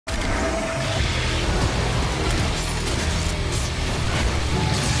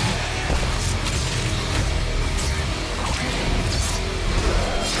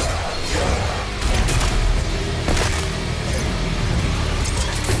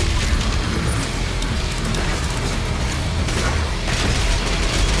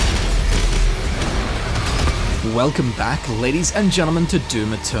Welcome back, ladies and gentlemen, to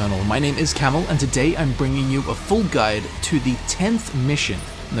Doom Eternal. My name is Camel, and today I'm bringing you a full guide to the 10th mission,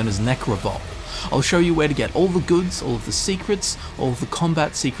 known as Nekravol. I'll show you where to get all the goods, all of the secrets, all of the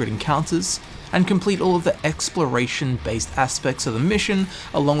combat secret encounters, and complete all of the exploration-based aspects of the mission,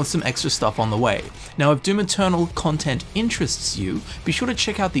 along with some extra stuff on the way. Now, if Doom Eternal content interests you, be sure to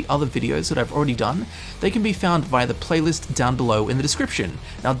check out the other videos that I've already done. They can be found via the playlist down below in the description.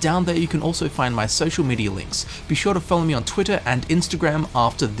 Now, down there you can also find my social media links. Be sure to follow me on Twitter and Instagram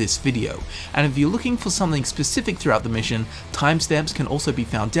after this video. And if you're looking for something specific throughout the mission, timestamps can also be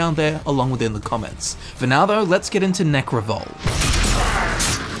found down there, along within the comments. For now though, let's get into Nekravol.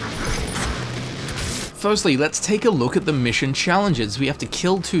 Firstly, let's take a look at the mission challenges. We have to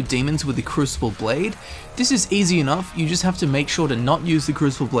kill 2 demons with the Crucible Blade. This is easy enough, you just have to make sure to not use the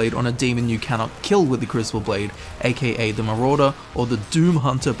Crucible Blade on a demon you cannot kill with the Crucible Blade, aka the Marauder or the Doom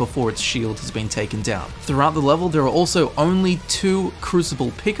Hunter before its shield has been taken down. Throughout the level there are also only 2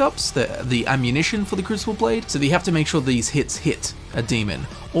 Crucible Pickups, the ammunition for the Crucible Blade, so you have to make sure these hits hit a demon,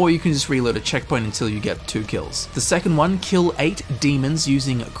 or you can just reload a checkpoint until you get 2 kills. The second one, kill 8 demons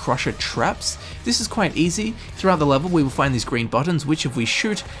using Crusher Traps. This is quite easy. Throughout the level we will find these green buttons, which if we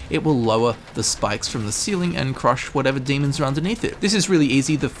shoot, it will lower the spikes from the ceiling and crush whatever demons are underneath it. This is really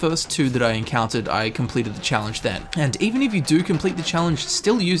easy. The first 2 that I encountered, I completed the challenge then. And even if you do complete the challenge,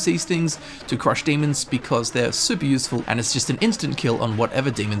 still use these things to crush demons because they're super useful and it's just an instant kill on whatever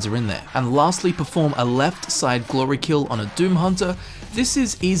demons are in there. And lastly, perform a left side glory kill on a Doom Hunter. This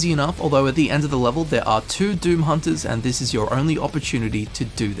is easy enough, although at the end of the level there are 2 Doom Hunters and this is your only opportunity to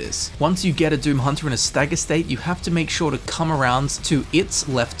do this. Once you get a Doom Hunter in a stagger state, you have to make sure to come around to its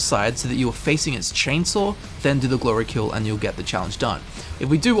left side so that you are facing its chainsaw, then do the glory kill and you'll get the challenge done. If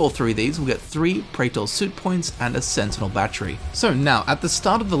we do all 3 of these, we'll get 3 Praetor suit points and a Sentinel battery. So now, at the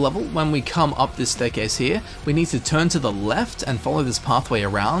start of the level, when we come up this staircase here, we need to turn to the left and follow this pathway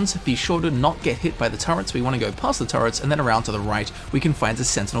around. Be sure to not get hit by the turrets. We want to go past the turrets and then around to the right, we can find a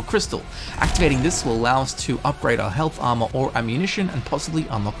Sentinel Crystal. Activating this will allow us to upgrade our health, armor, or ammunition and possibly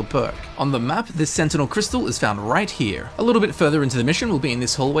unlock a perk. On the map, this Sentinel Crystal is found right here. A little bit further into the mission, we'll be in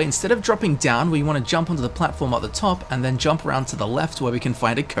this hallway. Instead of dropping down, we want to jump onto the platform at the top and then jump around to the left where we can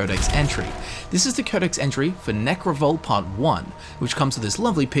find a Codex entry. This is the Codex entry for Nekravol Part 1, which comes with this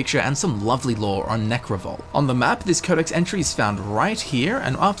lovely picture and some lovely lore on Nekravol. On the map, this Codex entry is found right here,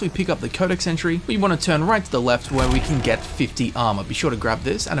 and after we pick up the Codex entry, we want to turn right to the left where we can get 50 armor. Be sure to grab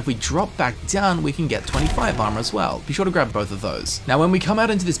this, and if we drop back down, we can get 25 armor as well. Be sure to grab both of those. Now, when we come out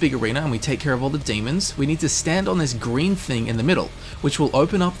into this big arena and we take care of all the demons, we need to stand on this green thing in the middle, which will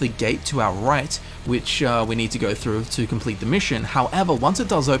open up the gate to our right, which we need to go through to complete the mission. However, once it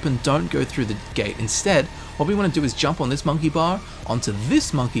does open, don't go through the gate. Instead, what we want to do is jump on this monkey bar, onto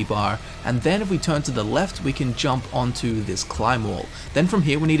this monkey bar, and then if we turn to the left, we can jump onto this climb wall. Then from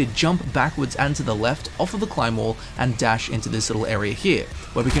here, we need to jump backwards and to the left off of the climb wall and dash into this little area here,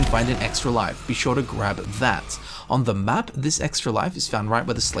 where we can find an extra life. Be sure to grab that. On the map, this extra life is found right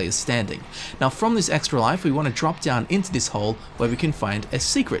where the Slayer is standing. Now from this extra life, we want to drop down into this hole where we can find a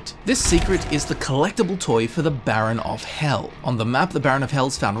secret. This secret is the collectible toy for the Baron of Hell. On the map, the Baron of Hell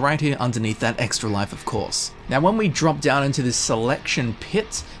is found right here underneath that extra life, of course. Now when we drop down into this selection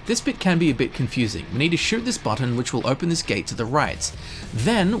pit, this bit can be a bit confusing. We need to shoot this button which will open this gate to the right.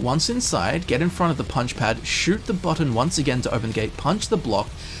 Then, once inside, get in front of the punch pad, shoot the button once again to open the gate, punch the block,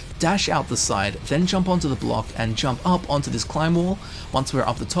 dash out the side, then jump onto the block and jump up onto this climb wall. Once we're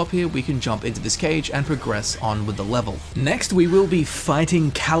up the top here, we can jump into this cage and progress on with the level. Next, we will be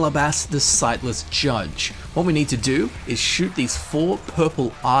fighting Kalibas, the Sightless Judge. What we need to do is shoot these 4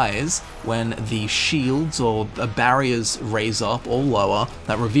 purple eyes when the shields or barriers raise up or lower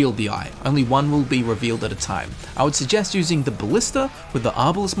that reveal the eye. Only one will be revealed at a time. I would suggest using the Ballista with the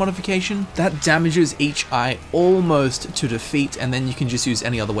Arbalist modification. That damages each eye almost to defeat, and then you can just use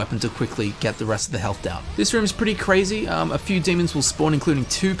any other weapon to quickly get the rest of the health down. This room is pretty crazy. A few demons will spawn, including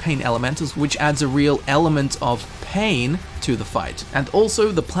 2 pain elementals, which adds a real element of pain to the fight. And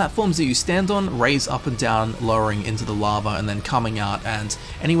also the platforms that you stand on raise up and down, lowering into the lava and then coming out, and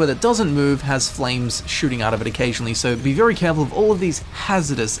anywhere that doesn't move has flames shooting out of it occasionally, so be very careful of all of these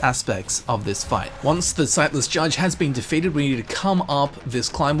hazardous aspects of this fight. Once the Sightless Judge has been defeated, we need to come up this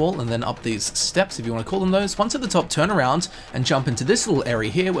climb wall and then up these steps, if you want to call them those. Once at the top, turn around and jump into this little area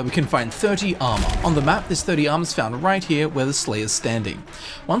here where we can find 30 armor. On the map, this 30 armor is found right here where the Slayer is standing.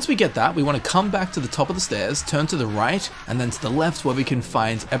 Once we get that, we want to come back to the top of the stairs, turn to the right, and then to the left where we can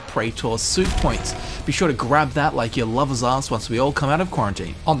find a Praetor suit point. Be sure to grab that like your lover's ass once we all come out of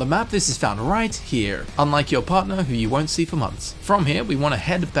quarantine. On the map, this is found right here. Unlock unlike your partner who you won't see for months. From here, we want to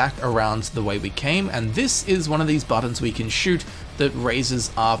head back around the way we came, and this is one of these buttons we can shoot that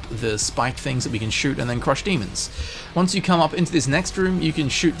raises up the spike things that we can shoot and then crush demons. Once you come up into this next room, you can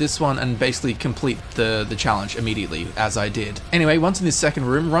shoot this one and basically complete the challenge immediately, as I did. Anyway, once in this second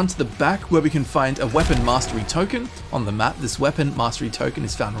room, run to the back where we can find a weapon mastery token. On the map, this weapon mastery token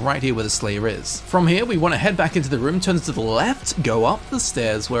is found right here where the Slayer is. From here, we want to head back into the room, turn to the left, go up the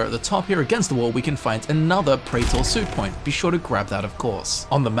stairs, where at the top here against the wall, we can find another Praetor suit point. Be sure to grab that, of course.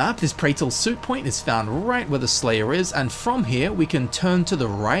 On the map, this Praetor suit point is found right where the Slayer is, and from here, we can turn to the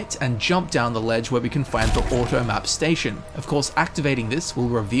right and jump down the ledge where we can find the Automap Station. Of course, activating this will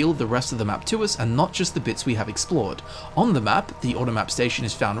reveal the rest of the map to us and not just the bits we have explored. On the map, the Automap Station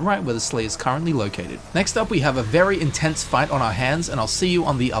is found right where the Slayer is currently located. Next up, we have a very intense fight on our hands, and I'll see you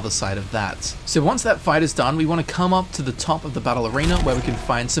on the other side of that. So once that fight is done, we want to come up to the top of the battle arena where we can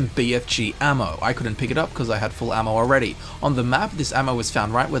find some BFG ammo. I couldn't pick it up because I had full ammo already. On the map, this ammo is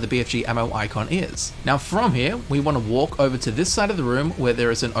found right where the BFG ammo icon is. Now from here, we want to walk over to this side of the room where there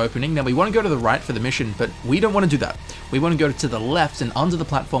is an opening. Now we want to go to the right for the mission, but we don't want to do that. We want to go to the left and under the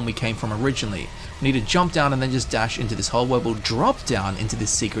platform we came from originally. We need to jump down and then just dash into this hole where we'll drop down into this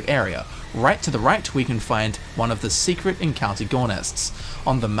secret area. Right to the right, we can find one of the secret encounter Gore nests.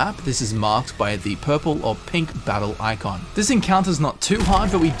 On the map, this is marked by the purple or pink battle icon. This encounter's not too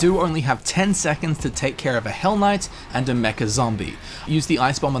hard, but we do only have 10 seconds to take care of a Hell Knight and a mecha zombie. Use the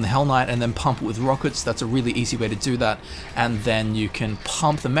ice bomb on the Hell Knight and then pump it with rockets. That's a really easy way to do that. And then you can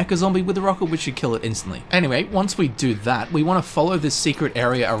pump the mecha zombie with the rocket, which should kill it instantly. Anyway, once we do that, we want to follow this secret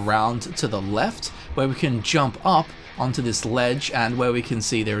area around to the left, where we can jump up onto this ledge and where we can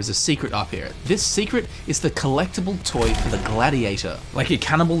see there is a secret up here. This secret is the collectible toy for the Gladiator. Like a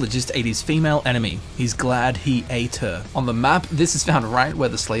cannibal that just ate his female enemy. He's glad he ate her. On the map, this is found right where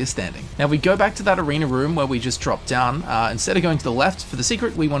the Slayer is standing. Now we go back to that arena room where we just dropped down. Instead of going to the left for the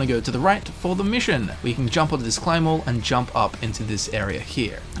secret, we want to go to the right for the mission. We can jump onto this climb wall and jump up into this area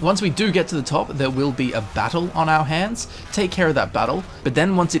here. Once we do get to the top, there will be a battle on our hands. Take care of that battle, but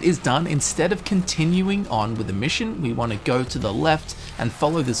then once it is done, instead of continuing on with the mission, we want to go to the left and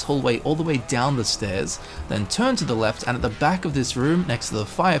follow this hallway all the way down the stairs, then turn to the left, and at the back of this room next to the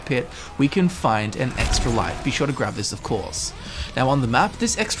fire pit we can find an extra life. Be sure to grab this, of course. Now on the map,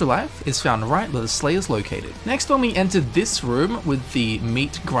 this extra life is found right where the Slayer is located. Next, when we enter this room with the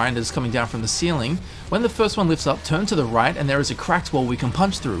meat grinders coming down from the ceiling, when the first one lifts up, turn to the right and there is a cracked wall we can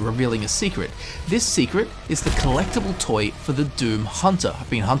punch through, revealing a secret. This secret is the collectible toy for the Doom Hunter. I've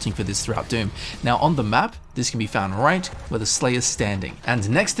been hunting for this throughout Doom. Now on the map, this can be found right where the Slayer is standing. And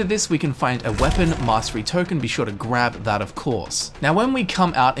next to this, we can find a weapon mastery token. Be sure to grab that, of course. Now when we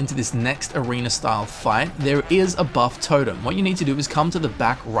come out into this next arena style fight, there is a buff totem. What you need to do is come to the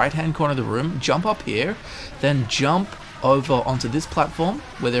back right hand corner of the room, jump up here, then jump over onto this platform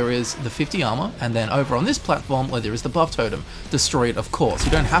where there is the 50 armor, and then over on this platform where there is the buff totem. Destroy it, of course. You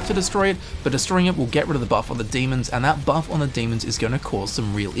don't have to destroy it, but destroying it will get rid of the buff on the demons, and that buff on the demons is going to cause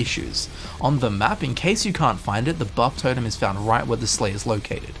some real issues. On the map, in case you can't find it, the buff totem is found right where the Slayer is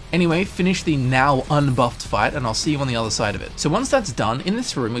located. Anyway, finish the now unbuffed fight and I'll see you on the other side of it. So once that's done, in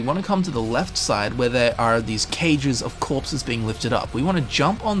this room we want to come to the left side where there are these cages of corpses being lifted up. We want to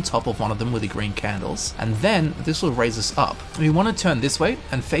jump on top of one of them with the green candles, and then this will raise us up. We want to turn this way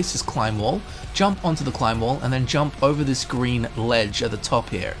and face this climb wall, jump onto the climb wall, and then jump over this green ledge at the top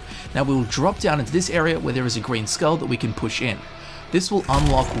here. Now we will drop down into this area where there is a green skull that we can push in. This will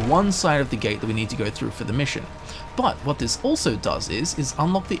unlock one side of the gate that we need to go through for the mission. But what this also does is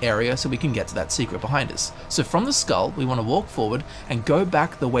unlock the area so we can get to that secret behind us. So from the skull, we want to walk forward and go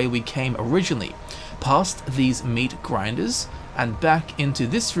back the way we came originally, past these meat grinders, and back into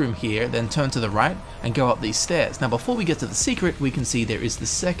this room here, then turn to the right and go up these stairs. Now before we get to the secret, we can see there is the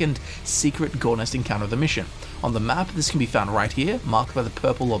second secret Gore nest encounter of the mission. On the map, this can be found right here, marked by the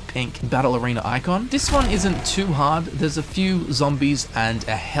purple or pink battle arena icon. This one isn't too hard. There's a few zombies and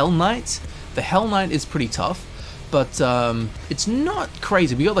a Hell Knight. The Hell Knight is pretty tough, but it's not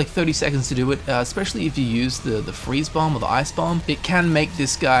crazy. We got like 30 seconds to do it, especially if you use the freeze bomb or the ice bomb. It can make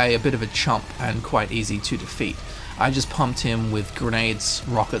this guy a bit of a chump and quite easy to defeat. I just pumped him with grenades,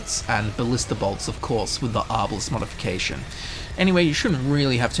 rockets, and ballista bolts, of course, with the Arbalist modification. Anyway, you shouldn't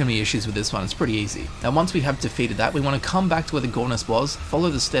really have too many issues with this one, it's pretty easy. Now once we have defeated that, we want to come back to where the Gore nest was, follow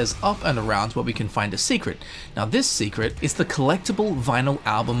the stairs up and around where we can find a secret. Now this secret is the collectible vinyl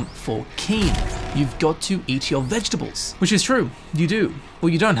album for Keen. You've got to eat your vegetables. Which is true, you do.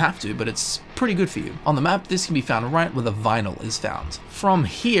 Well, you don't have to, but it's pretty good for you. On the map, this can be found right where the vinyl is found. From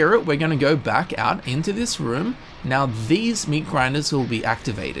here, we're going to go back out into this room, Now these meat grinders will be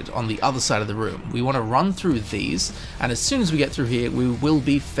activated on the other side of the room. We want to run through these, and as soon as we get through here, we will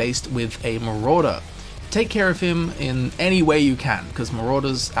be faced with a marauder. Take care of him in any way you can, because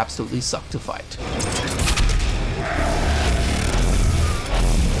marauders absolutely suck to fight.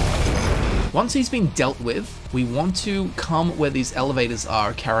 Once he's been dealt with, we want to come where these elevators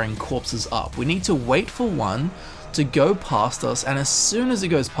are carrying corpses up. We need to wait for one to go past us, and as soon as it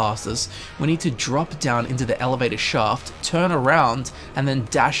goes past us, we need to drop down into the elevator shaft, turn around, and then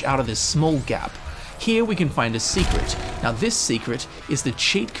dash out of this small gap. Here we can find a secret. Now this secret is the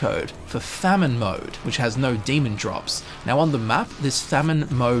cheat code for Famine mode, which has no demon drops. Now on the map, this Famine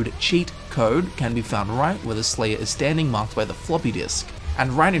mode cheat code can be found right where the Slayer is standing, marked by the floppy disk.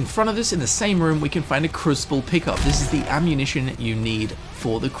 And right in front of this, in the same room, we can find a Crucible Pickup. This is the ammunition you need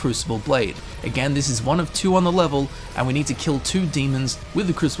for the Crucible Blade. Again, this is one of 2 on the level, and we need to kill 2 demons with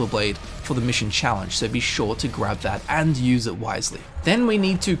the Crucible Blade for the mission challenge, so be sure to grab that and use it wisely. Then we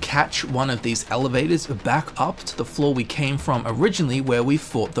need to catch one of these elevators back up to the floor we came from originally, where we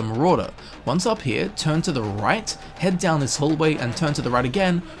fought the Marauder. Once up here, turn to the right, head down this hallway, and turn to the right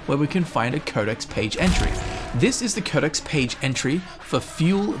again, where we can find a Codex page entry. This is the Codex page entry for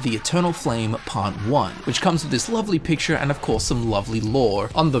Fuel the Eternal Flame Part 1, which comes with this lovely picture and of course some lovely lore.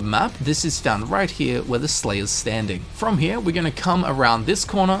 On the map, this is found right here where the Slayer's standing. From here, we're going to come around this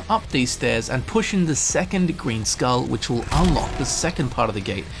corner, up these stairs, and push in the second green skull, which will unlock the second part of the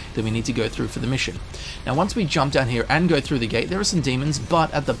gate that we need to go through for the mission. Now once we jump down here and go through the gate, there are some demons,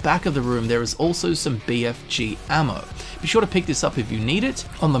 but at the back of the room there is also some BFG ammo. Be sure to pick this up if you need it.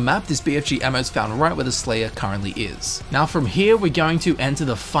 On the map, this BFG ammo is found right where the Slayer currently is. Now from here, we're going to enter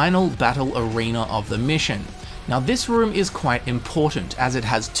the final battle arena of the mission. Now this room is quite important as it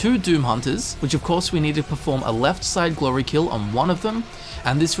has 2 Doom Hunters, which of course we need to perform a left side glory kill on one of them,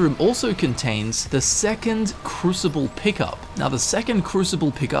 and this room also contains the second Crucible Pickup. Now the second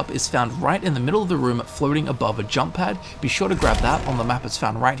Crucible Pickup is found right in the middle of the room, floating above a jump pad. Be sure to grab that. On the map it's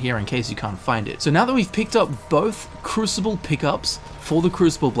found right here in case you can't find it. So now that we've picked up both Crucible Pickups for the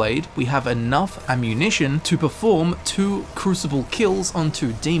Crucible Blade, we have enough ammunition to perform 2 Crucible kills on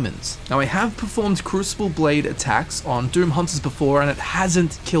 2 demons. Now I have performed Crucible Blade attacks on Doom Hunters before and it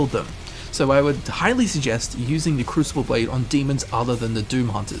hasn't killed them. So I would highly suggest using the Crucible Blade on demons other than the Doom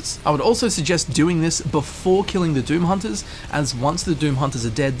Hunters. I would also suggest doing this before killing the Doom Hunters, as once the Doom Hunters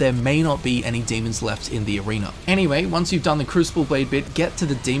are dead, there may not be any demons left in the arena. Anyway, once you've done the Crucible Blade bit, get to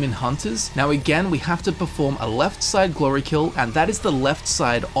the Demon Hunters. Now again, we have to perform a left side glory kill, and that is the left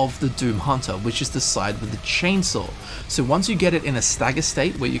side of the Doom Hunter, which is the side with the chainsaw. So once you get it in a stagger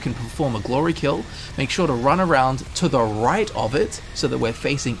state where you can perform a glory kill, make sure to run around to the right of it so that we're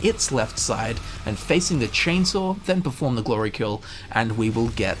facing its left side and facing the chainsaw, then perform the glory kill, and we will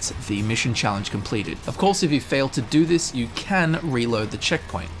get the mission challenge completed. Of course, if you fail to do this, you can reload the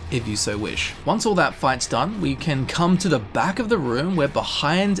checkpoint if you so wish. Once all that fight's done, we can come to the back of the room where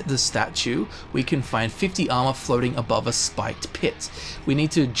behind the statue we can find 50 armor floating above a spiked pit. We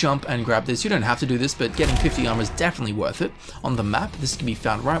need to jump and grab this. You don't have to do this, but getting 50 armor is definitely worth it. On the map, this can be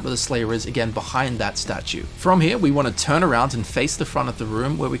found right where the Slayer is, again behind that statue. From here, we want to turn around and face the front of the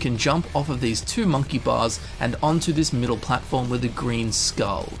room where we can jump off of these 2 monkey bars and onto this middle platform with the green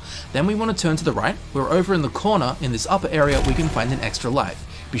skull. Then we want to turn to the right. We're over in the corner in this upper area we can find an extra life.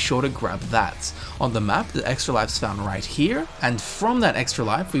 Be sure to grab that. On the map, the extra life's found right here, and from that extra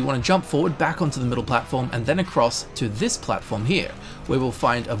life we want to jump forward back onto the middle platform and then across to this platform here, where we'll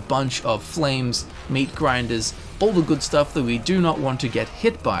find a bunch of flames, meat grinders, all the good stuff that we do not want to get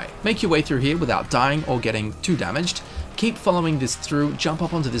hit by. Make your way through here without dying or getting too damaged. Keep following this through, jump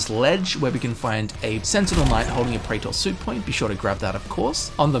up onto this ledge where we can find a Sentinel Knight holding a Praetor suit point. Be sure to grab that, of course.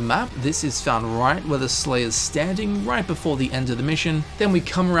 On the map, this is found right where the Slayer's standing, right before the end of the mission. Then we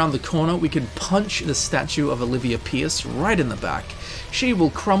come around the corner, we can punch the statue of Olivia Pierce right in the back. She will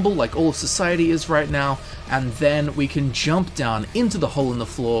crumble like all of society is right now, and then we can jump down into the hole in the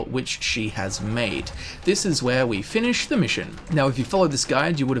floor which she has made. This is where we finish the mission. Now if you followed this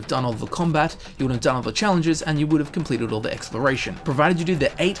guide, you would have done all the combat, you would have done all the challenges, and you would have completed all the exploration. Provided you do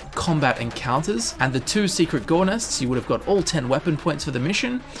the 8 combat encounters and the 2 secret Gore nests, you would have got all 10 weapon points for the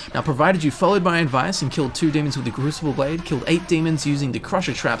mission. Now provided you followed my advice and killed 2 demons with the Crucible Blade, killed 8 demons using the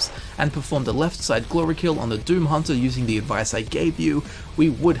Crusher traps, and performed a left side glory kill on the Doom Hunter using the advice I gave you, we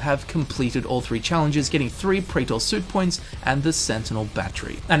would have completed all 3 challenges, getting 3 Praetor suit points and the Sentinel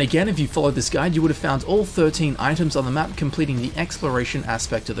battery. And again, if you followed this guide, you would have found all 13 items on the map, completing the exploration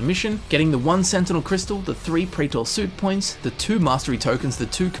aspect of the mission, getting the 1 Sentinel Crystal, the 3 Praetor suit attribute points, the 2 mastery tokens, the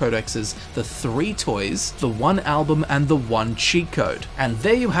 2 codexes, the 3 toys, the 1 album, and the 1 cheat code. And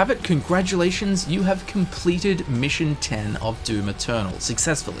there you have it. Congratulations, you have completed mission 10 of Doom Eternal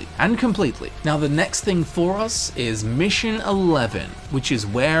successfully and completely. Now the next thing for us is mission 11, which is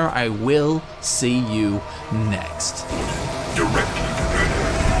where I will see you next. Directly to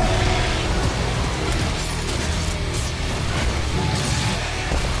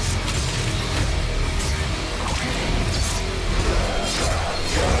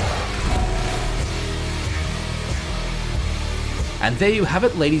And there you have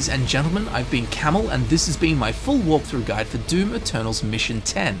it, ladies and gentlemen. I've been Camel, and this has been my full walkthrough guide for Doom Eternal's Mission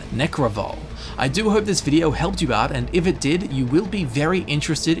 10, Nekravol. I do hope this video helped you out, and if it did, you will be very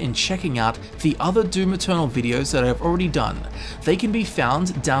interested in checking out the other Doom Eternal videos that I've already done. They can be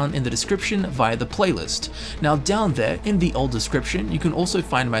found down in the description via the playlist. Now down there in the old description, you can also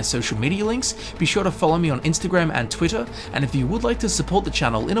find my social media links. Be sure to follow me on Instagram and Twitter, and if you would like to support the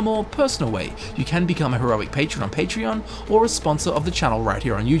channel in a more personal way, you can become a heroic patron on Patreon or a sponsor of the channel right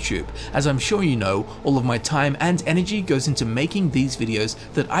here on YouTube. As I'm sure you know, all of my time and energy goes into making these videos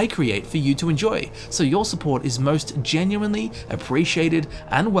that I create for you to enjoy, so your support is most genuinely appreciated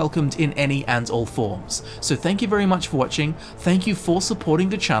and welcomed in any and all forms. So thank you very much for watching, thank you for supporting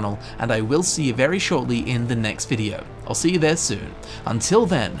the channel, and I will see you very shortly in the next video. I'll see you there soon. Until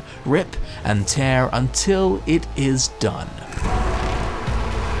then, rip and tear until it is done.